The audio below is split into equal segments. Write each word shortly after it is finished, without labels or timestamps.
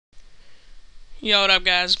Yo, what up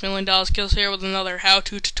guys, $1,000,000 Kills here with another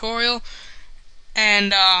how-to tutorial.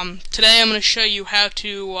 And today I'm going to show you how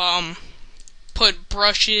to put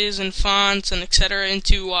brushes and fonts and etc.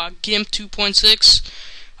 into Gimp 2.6.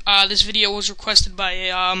 This video was requested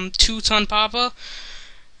by Toots on Papa.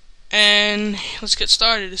 And let's get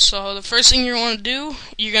started. So the first thing you want to do,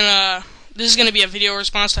 this is going to be a video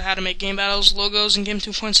response to how to make game battles logos in Gimp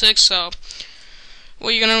 2.6. So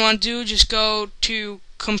what you're going to want to do, just go to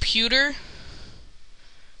computer.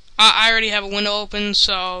 I already have a window open,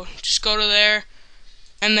 so just go to there,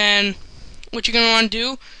 and then what you're going to want to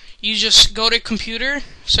do, you just go to computer,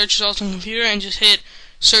 search results on computer, and just hit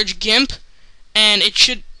search Gimp, and it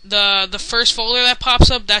should, the first folder that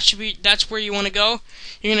pops up, that's where you want to go.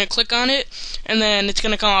 You're going to click on it, and then it's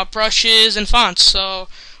going to come up brushes and fonts. So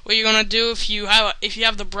what you're going to do, if you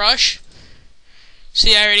have the brush,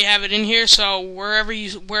 see, I already have it in here, so wherever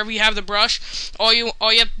you have the brush, all you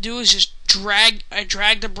have to do is just drag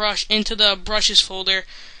the brush into the brushes folder.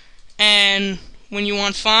 And when you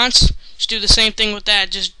want fonts, just do the same thing with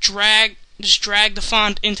that. Just drag the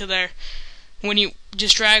font into there. When you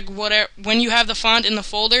have the font in the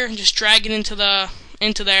folder, just drag it into there,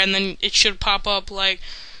 and then it should pop up like,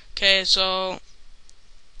 okay, so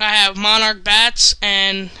I have Monarch Bats,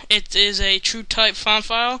 and it is a true type font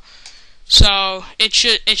file. So it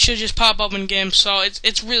should just pop up in Gimp. So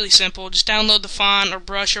it's really simple. Just download the font or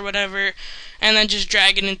brush or whatever, and then just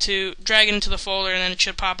drag it into the folder, and then it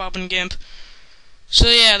should pop up in Gimp. So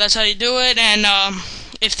yeah, that's how you do it. And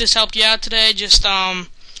if this helped you out today, just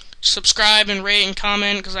subscribe and rate and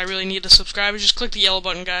comment, because I really need the subscribers. Just click the yellow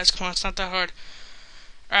button, guys. Come on, it's not that hard.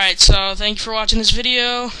 Alright, so thank you for watching this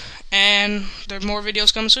video, and there are more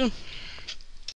videos coming soon.